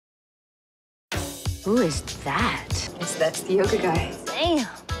Who is that? That's the yoga guy. Damn.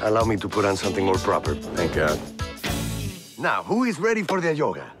 Allow me to put on something more proper. Thank God. Now, who is ready for the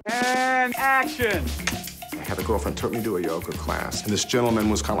yoga? And action! I had a girlfriend took me to a yoga class, and this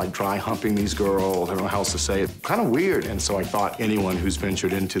gentleman was kind of like dry humping these girls. I don't know how else to say it. Kind of weird. And so I thought anyone who's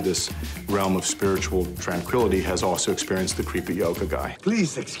ventured into this realm of spiritual tranquility has also experienced the creepy yoga guy.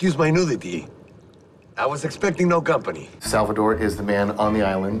 Please excuse my nudity. I was expecting no company. Salvador is the man on the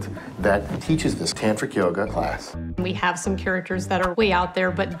island that teaches this Tantric yoga class. We have some characters that are way out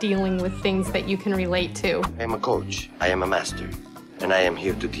there, but dealing with things that you can relate to. I am a coach. I am a master. And I am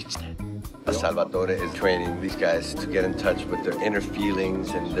here to teach them. Salvatore is training these guys to get in touch with their inner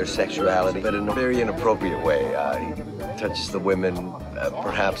feelings and their sexuality, but in a very inappropriate way. He touches the women,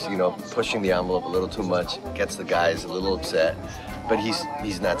 perhaps, pushing the envelope a little too much, gets the guys a little upset, but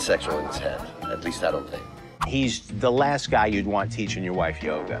he's not sexual in his head. At least I don't think. He's the last guy you'd want teaching your wife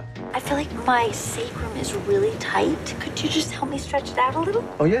yoga. I feel like my sacrum is really tight. Could you just help me stretch it out a little?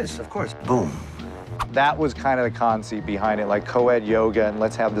 Oh, yes, of course. Boom. That was kind of the conceit behind it, like co-ed yoga, and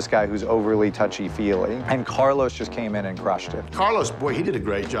let's have this guy who's overly touchy-feely. And Carlos just came in and crushed it. Carlos, boy, he did a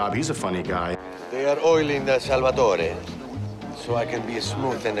great job. He's a funny guy. They are oiling the Salvatore so I can be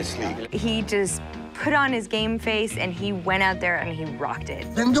smooth and asleep. He just put on his game face and he went out there and he rocked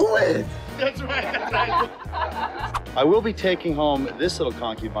it. Then do it. That's right. I will be taking home this little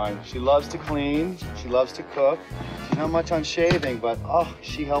concubine. She loves to clean. She loves to cook. She's not much on shaving, but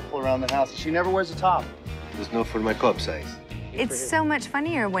she helpful around the house. She never wears a top. There's no for my cup size. It's so much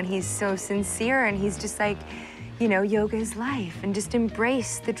funnier when he's so sincere and he's just like, yoga is life, and just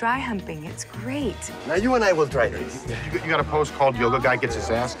embrace the dry humping. It's great. Now you and I will try this. You got a post called Yoga Guy Gets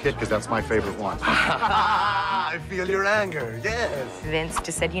His Ass Kicked? Because that's my favorite one. I feel your anger, yes. Vince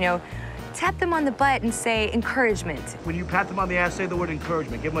just said, tap them on the butt and say encouragement. When you pat them on the ass, say the word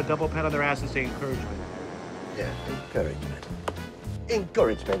encouragement. Give them a double pat on their ass and say encouragement. Yeah, encouragement.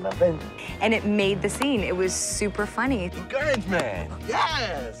 Encouragement, my friend. And it made the scene. It was super funny. Encouragement,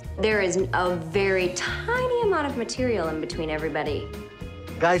 yes! There is a very tiny amount of material in between everybody.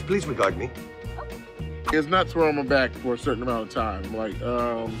 Guys, please regard me. His nuts were on my back for a certain amount of time. Like,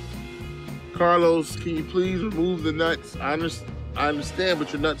 Carlos, can you please remove the nuts? I understand,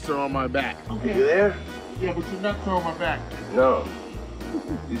 but your nuts are on my back. Okay. You there? Yeah, but your nuts are on my back. No.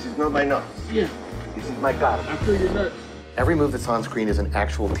 This is not my nuts. Yeah. This is my car. I feel your nuts. Every move that's on screen is an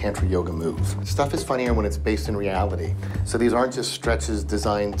actual Tantra yoga move. Stuff is funnier when it's based in reality. So these aren't just stretches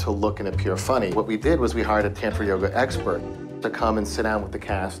designed to look and appear funny. What we did was we hired a Tantra yoga expert to come and sit down with the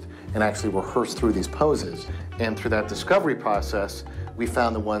cast and actually rehearse through these poses. And through that discovery process, we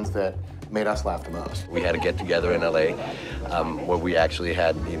found the ones that made us laugh the most. We had a get together in LA where we actually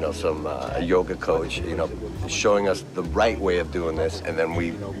had, some a yoga coach, showing us the right way of doing this, and then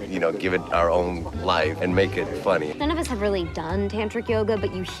we, give it our own life and make it funny. None of us have really done tantric yoga,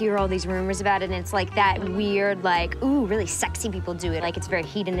 but you hear all these rumors about it, and it's like that weird, ooh, really sexy people do it. Like, it's very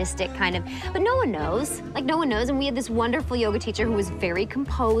hedonistic kind of, but no one knows. Like, no one knows, and we had this wonderful yoga teacher who was very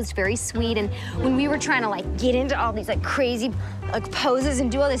composed, very sweet, and when we were trying to, get into all these, crazy, poses and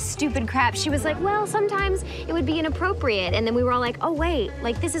do all this stupid crap, she was like, well, sometimes it would be inappropriate, and then we were all like, oh, wait,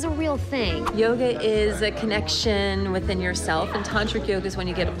 this is a real thing. Yoga is a connection within yourself, and tantric yoga is when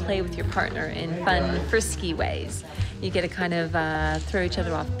you get to play with your partner in fun, frisky ways. You get to kind of throw each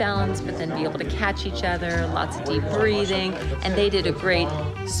other off balance, but then be able to catch each other, lots of deep breathing, and they did a great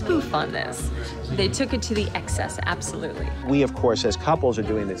spoof on this. They took it to the excess, absolutely. We, of course, as couples are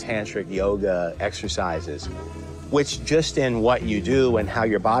doing the tantric yoga exercises, which just in what you do and how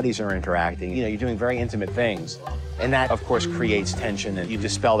your bodies are interacting, you're doing very intimate things. And that, of course, creates tension, and you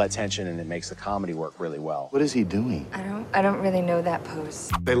dispel that tension, and it makes the comedy work really well. What is he doing? I don't really know that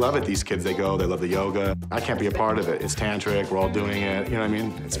pose. They love it, these kids. They go, they love the yoga. I can't be a part of it. It's tantric, we're all doing it, you know what I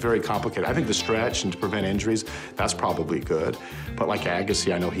mean? It's very complicated. I think the stretch and to prevent injuries, that's probably good. But like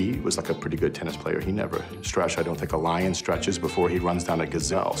Agassi, I know he was a pretty good tennis player. He never stretched. I don't think a lion stretches before he runs down a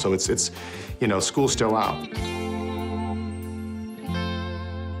gazelle. So it's school's still out.